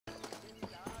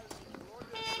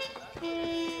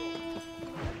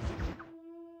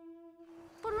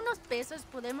pesos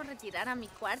podemos retirar a mi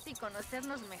cuarto y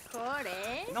conocernos mejor,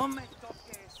 ¿eh? No me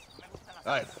toques. Me gustan las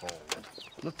Ay,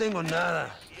 no tengo nada.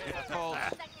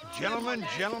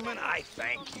 Gentlemen, I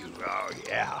thank you. Oh,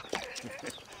 yeah.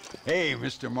 Hey,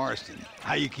 Mr. Marston.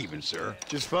 How you keeping, sir?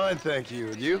 Just fine, thank you.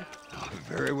 And you? Oh,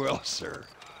 very well, sir.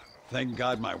 Thank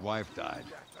God my wife died.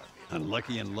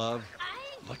 Unlucky in love,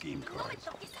 lucky in cards.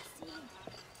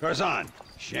 Tarzan,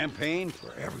 champagne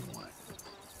for everyone.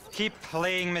 Keep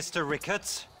playing, Mr.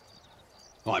 Ricketts.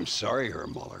 Oh, I'm sorry, Herr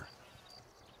Muller.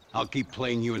 I'll keep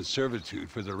playing you in servitude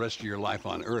for the rest of your life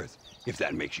on Earth, if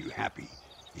that makes you happy.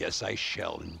 Yes, I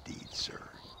shall indeed, sir.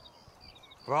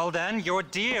 Well then, your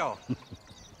deal.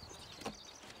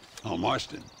 Oh,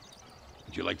 Marston,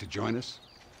 would you like to join us?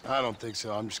 I don't think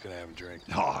so. I'm just gonna have a drink.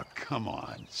 Oh, come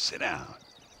on. Sit down.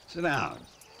 Sit down.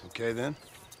 Okay, then?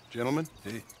 Gentlemen?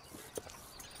 Hey.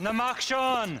 Na mach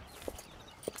schon!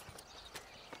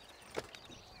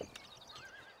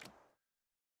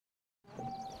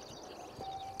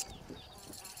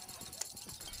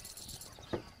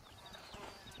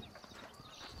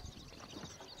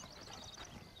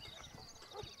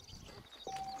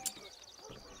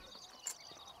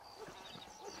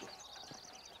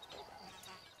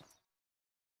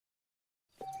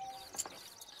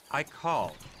 I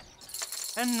called.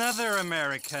 Another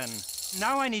American.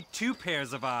 Now I need 2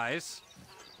 pairs of eyes.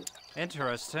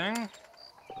 Interesting.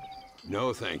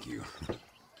 No, thank you.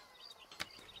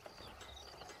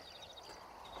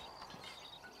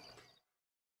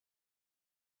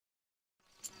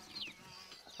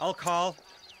 I'll call.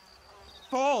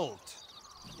 Bolt!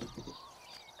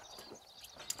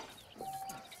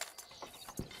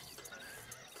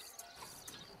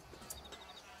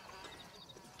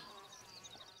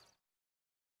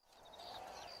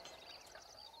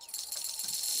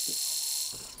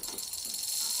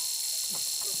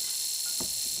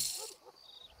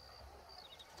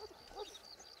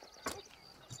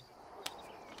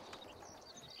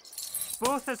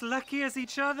 Both as lucky as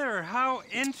each other. How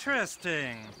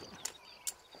interesting.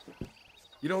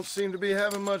 You don't seem to be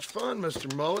having much fun,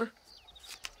 Mr. Muller.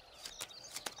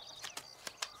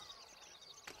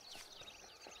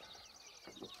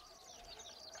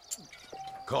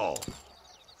 Call.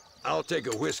 I'll take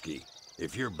a whiskey,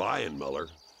 if you're buying, Muller.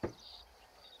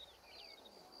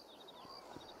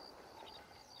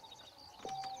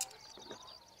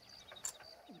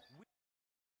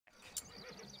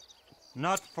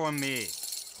 Not for me.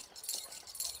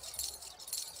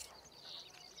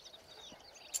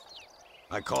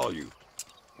 I call you.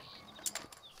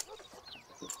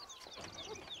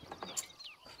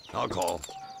 I'll call.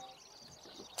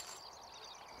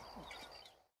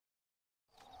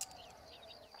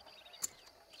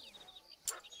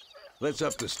 Let's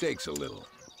up the stakes a little.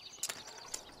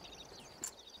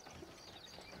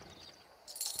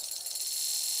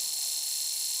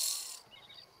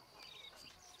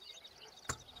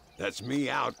 That's me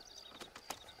out.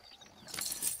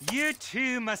 You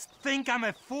two must think I'm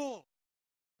a fool.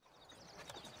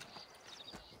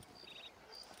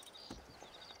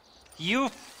 You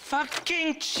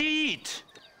fucking cheat!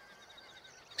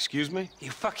 Excuse me?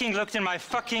 You fucking looked in my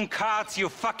fucking cards, you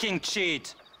fucking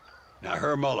cheat! Now,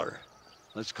 Herr Muller,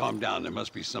 let's calm down. There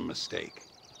must be some mistake.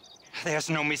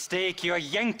 There's no mistake. Your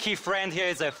Yankee friend here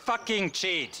is a fucking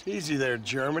cheat. Easy there,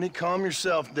 Germany. Calm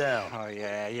yourself down. Oh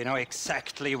yeah, you know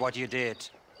exactly what you did.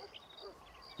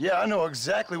 Yeah, I know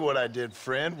exactly what I did,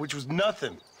 friend, which was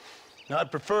nothing. Now, I'd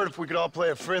prefer it if we could all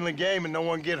play a friendly game and no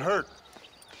one get hurt.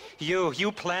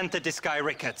 You planted this guy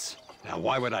Ricketts. Now,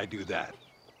 why would I do that?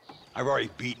 I've already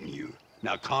beaten you.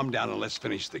 Now, calm down and let's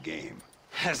finish the game.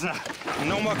 There's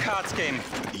no more cards game.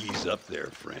 Ease up there,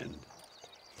 friend.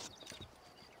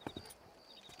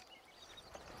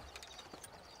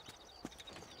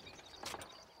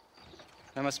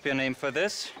 There must be a name for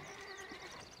this.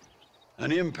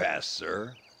 An impasse,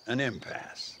 sir. An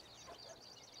impasse.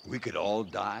 We could all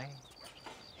die,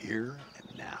 here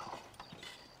and now.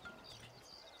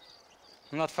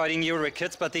 I'm not fighting you,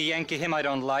 Ricketts, but the Yankee him I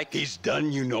don't like. He's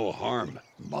done you no harm,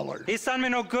 Muller. He's done me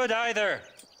no good either.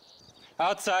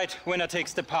 Outside, winner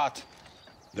takes the pot.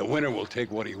 The winner will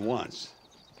take what he wants.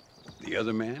 The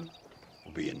other man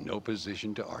will be in no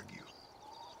position to argue.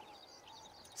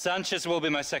 Sanchez will be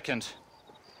my second.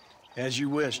 As you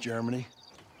wish, Germany.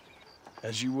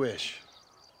 As you wish.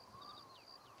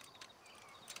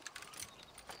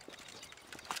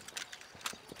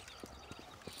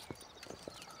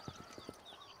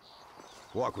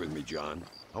 Walk with me, John.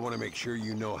 I want to make sure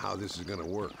you know how this is gonna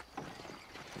work.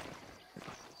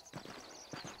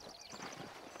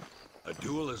 A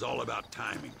duel is all about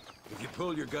timing. If you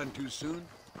pull your gun too soon,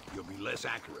 you'll be less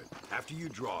accurate. After you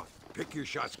draw, Pick your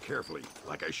shots carefully,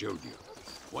 like I showed you.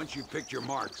 Once you've picked your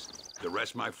marks, the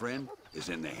rest, my friend, is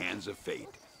in the hands of fate.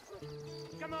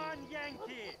 Come on,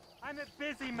 Yankee! I'm a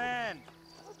busy man!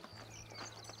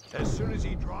 As soon as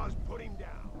he draws, put him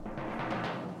down.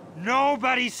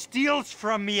 Nobody steals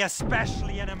from me,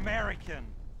 especially an American!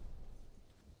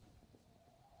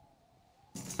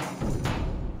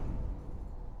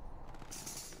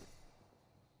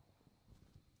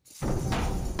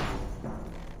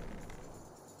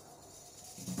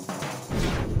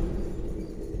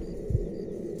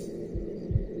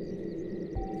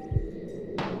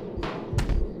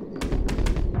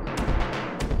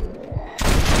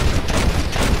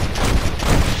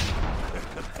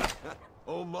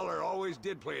 Old Muller always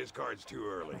did play his cards too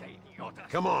early.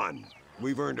 Come on,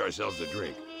 we've earned ourselves a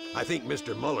drink. I think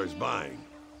Mr. Muller's buying.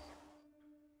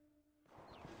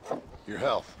 Your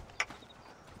health.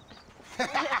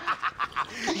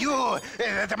 You,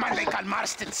 the man they call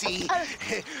Marston, see?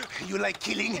 You like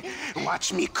killing?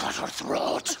 Watch me cut her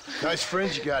throat. Nice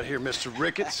friends you got here, Mr.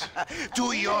 Ricketts. Tú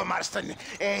y yo, Marston.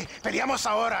 Peleamos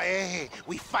ahora,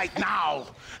 We fight now.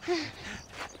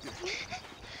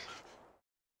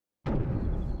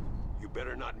 You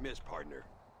better not miss, partner.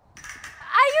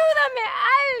 ¡Ayúdame,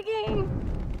 alguien!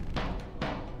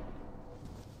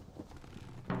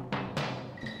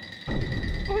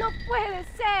 No puede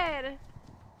ser.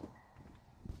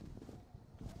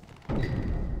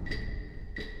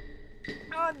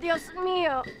 Oh, Dios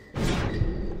mío.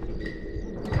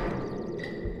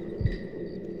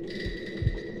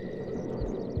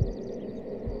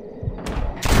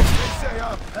 They say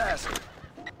I'm passing.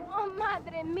 Oh,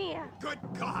 madre mía. Good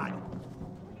God!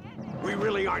 We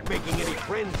really aren't making any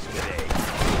friends today.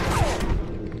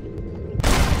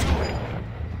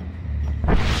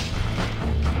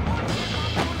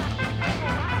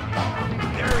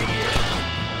 There he is!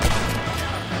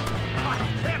 God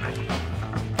damn it!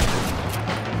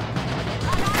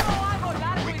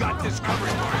 We got this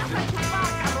covered, Marston.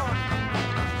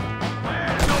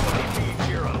 Nobody leaves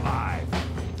here alive.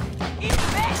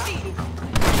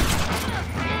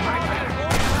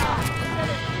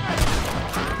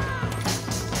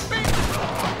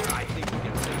 I think we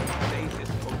can safely say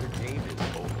this poker game is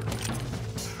over.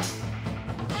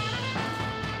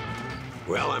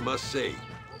 Well, I must say,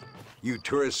 you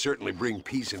tourists certainly bring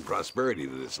peace and prosperity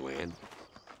to this land.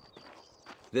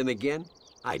 Then again,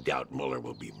 I doubt Muller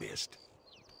will be missed.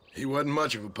 He wasn't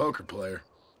much of a poker player.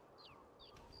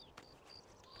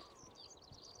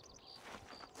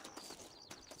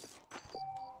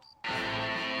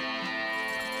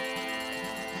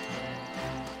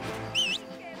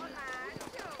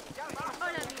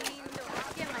 Hola, mi lindo.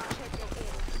 Qué machete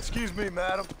eres. Excuse me,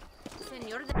 madam.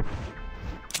 Señor de...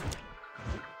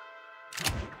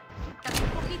 Un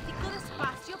poquitico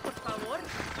despacio, por favor.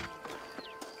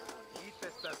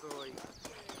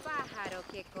 Pájaro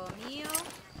que comió,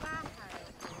 pájaro.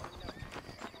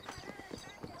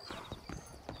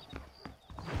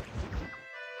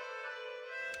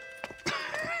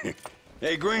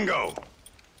 Hey, gringo.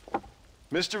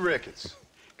 Mr. Ricketts.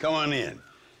 Come on in.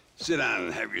 Sit down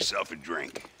and have yourself a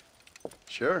drink.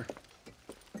 Sure.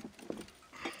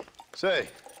 Say,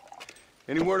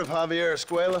 any word of Javier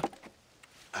Escuela?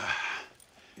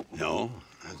 No,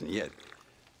 hasn't yet.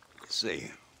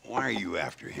 Say, why are you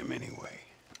after him anyway?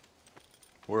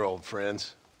 We're old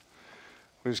friends.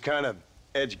 We was kind of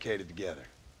educated together.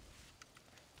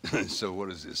 So what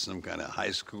is this, some kind of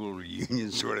high school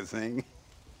reunion sort of thing?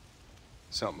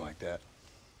 Something like that.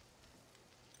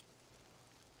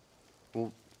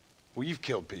 Well, you've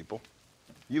killed people.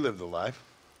 You lived the life.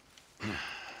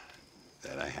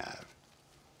 That I have.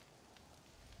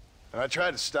 And I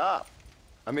tried to stop.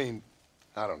 I mean,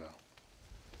 I don't know.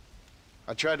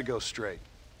 I tried to go straight.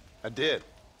 I did.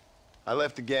 I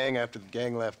left the gang after the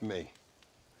gang left me.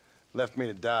 Left me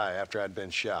to die after I'd been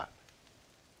shot.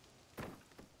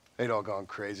 They'd all gone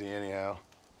crazy anyhow.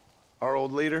 Our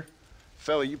old leader,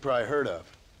 fella you probably heard of.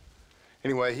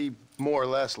 Anyway, he more or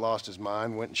less lost his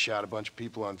mind, went and shot a bunch of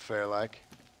people unfair like.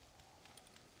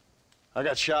 I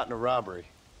got shot in a robbery.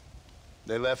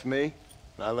 They left me,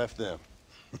 and I left them.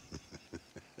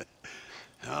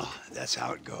 Well, that's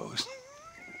how it goes.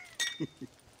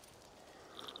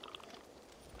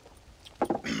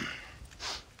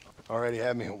 Already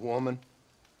had me a woman,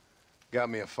 got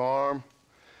me a farm,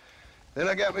 then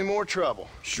I got me more trouble.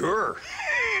 Sure.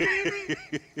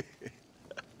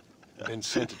 Been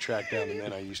sent to track down the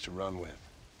men I used to run with.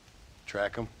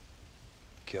 Track them,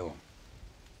 kill them.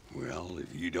 Well,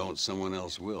 if you don't, someone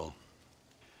else will.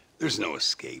 There's no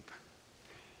escape.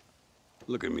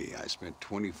 Look at me. I spent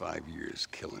 25 years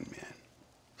killing men.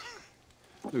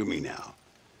 Look at me now.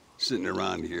 Sitting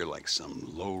around here like some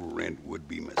low-rent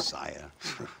would-be messiah.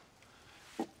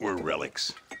 We're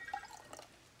relics.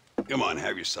 Come on,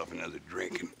 have yourself another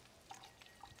drink and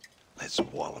let's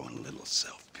wallow in a little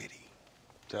self-pity.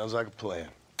 Sounds like a plan.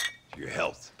 Your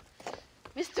health.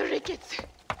 Mr. Ricketts!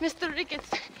 Mr.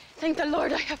 Ricketts! Thank the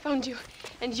Lord I have found you.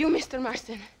 And you, Mr.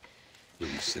 Marston. Will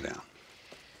you sit down?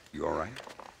 You all right?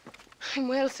 I'm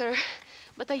well, sir.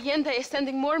 But Allende is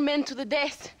sending more men to the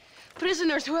death.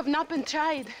 Prisoners who have not been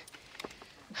tried.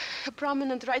 A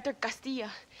prominent writer, Castilla,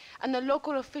 and a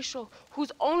local official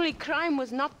whose only crime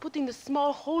was not putting the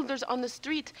small holders on the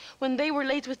street when they were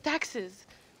late with taxes.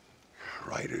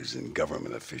 Writers and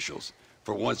government officials.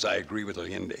 For once, I agree with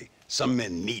Allende. Some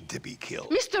men need to be killed.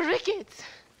 Mr. Ricketts!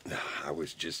 I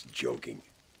was just joking.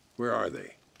 Where are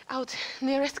they? Out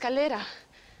near Escalera.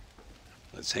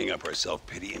 Let's hang up our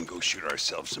self-pity and go shoot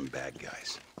ourselves some bad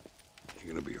guys.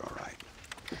 You're gonna be all right.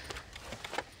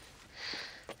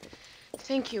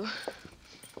 Thank you.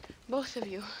 Both of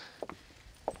you.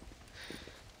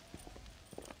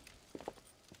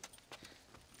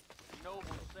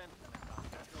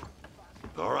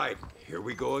 All right, here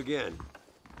we go again.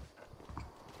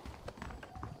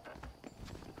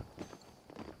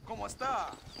 ¿Cómo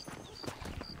está?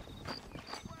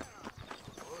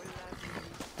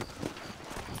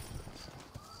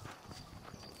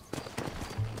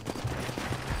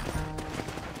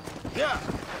 Yeah,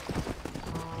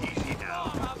 Easy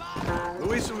now.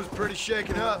 Luisa was pretty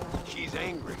shaken up. She's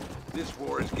angry. This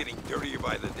war is getting dirtier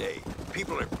by the day.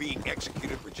 People are being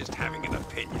executed for just having an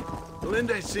opinion.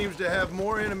 Allende seems to have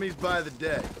more enemies by the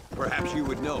day. Perhaps you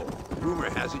would know. Rumor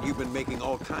has it you've been making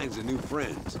all kinds of new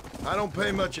friends. I don't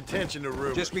pay much attention to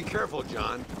rumors. Just be careful,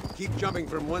 John. Keep jumping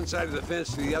from one side of the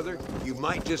fence to the other. You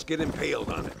might just get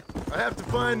impaled on it. I have to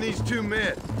find these two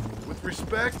men. With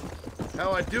respect,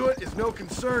 how I do it is no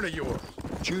concern of yours.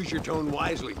 Choose your tone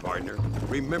wisely, partner.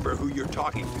 Remember who you're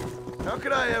talking to. How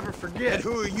could I ever forget? And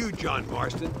who are you, John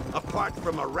Marston? Apart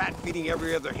from a rat feeding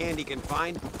every other hand he can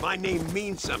find, my name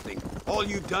means something. All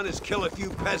you've done is kill a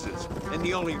few peasants, and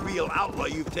the only real outlaw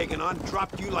you've taken on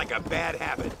dropped you like a bad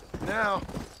habit. Now,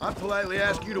 I politely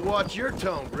ask you to watch your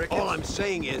tone, Ricketts. All I'm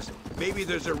saying is, maybe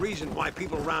there's a reason why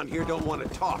people around here don't want to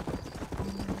talk.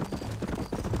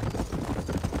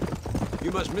 You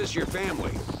must miss your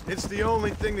family. It's the only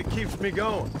thing that keeps me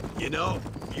going. You know,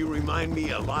 you remind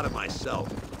me a lot of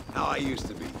myself. How I used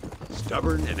to be.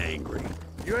 Stubborn and angry.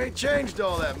 You ain't changed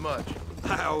all that much.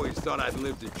 I always thought I'd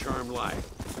lived a charmed life.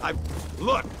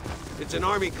 Look! It's an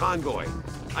army convoy.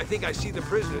 I think I see the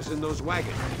prisoners in those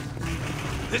wagons.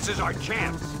 This is our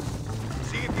chance.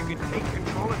 See if you can take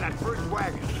control of that first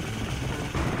wagon.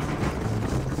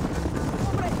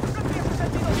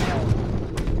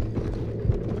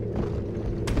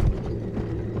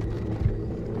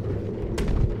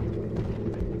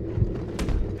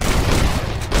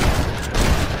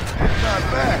 Not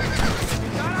bad.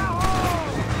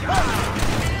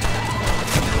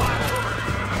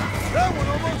 That one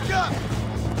almost got me.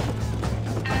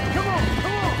 Come on,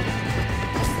 come on.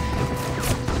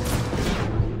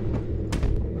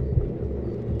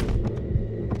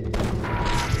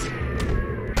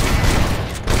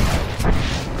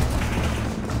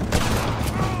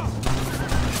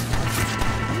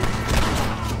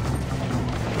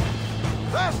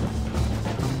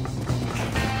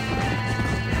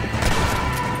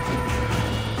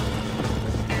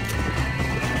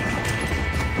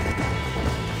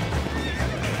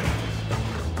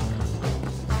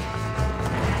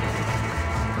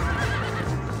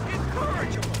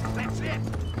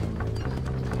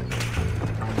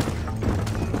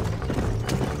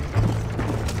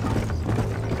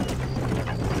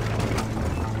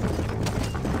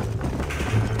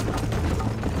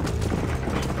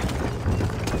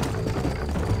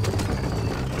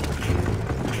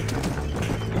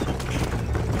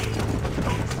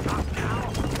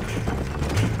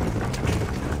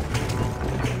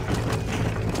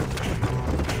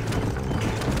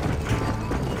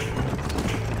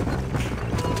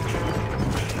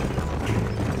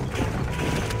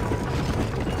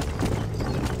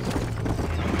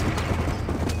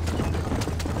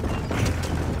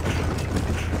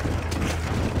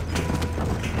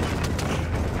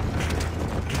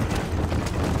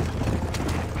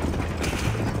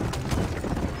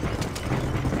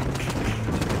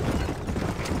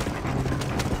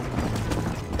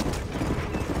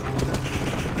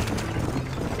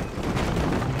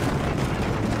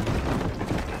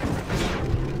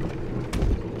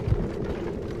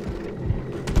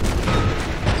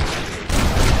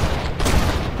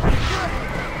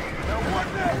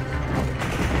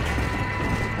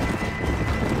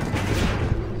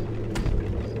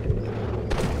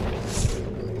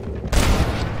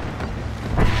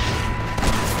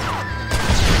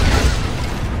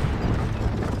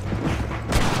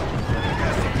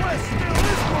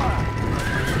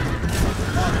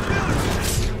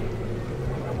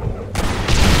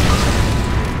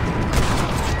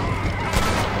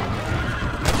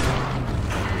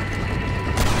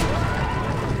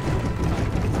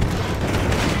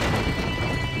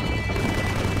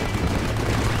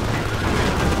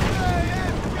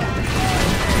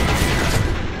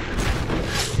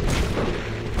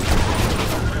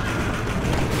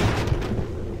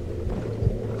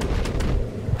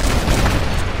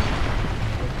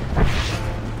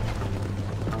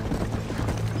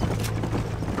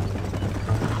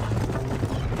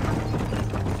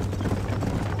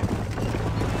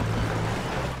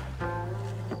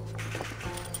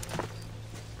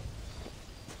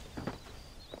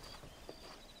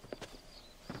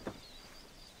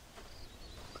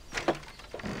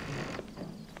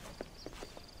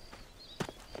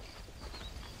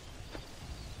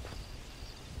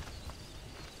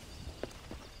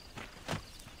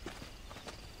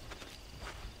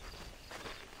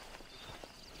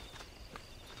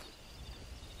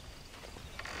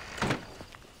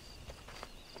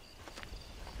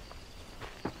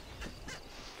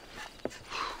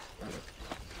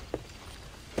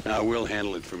 Now, we'll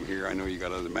handle it from here. I know you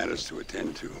got other matters to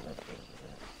attend to.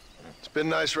 It's been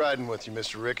nice riding with you,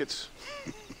 Mr. Ricketts.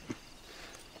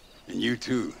 And you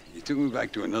too. You took me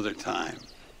back to another time.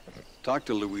 Talk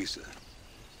to Louisa.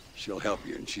 She'll help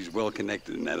you, and she's well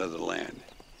connected in that other land.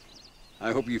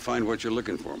 I hope you find what you're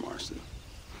looking for, Marston.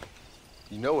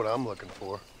 You know what I'm looking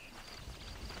for.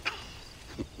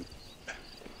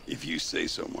 If you say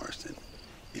so, Marston.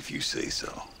 If you say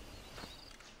so.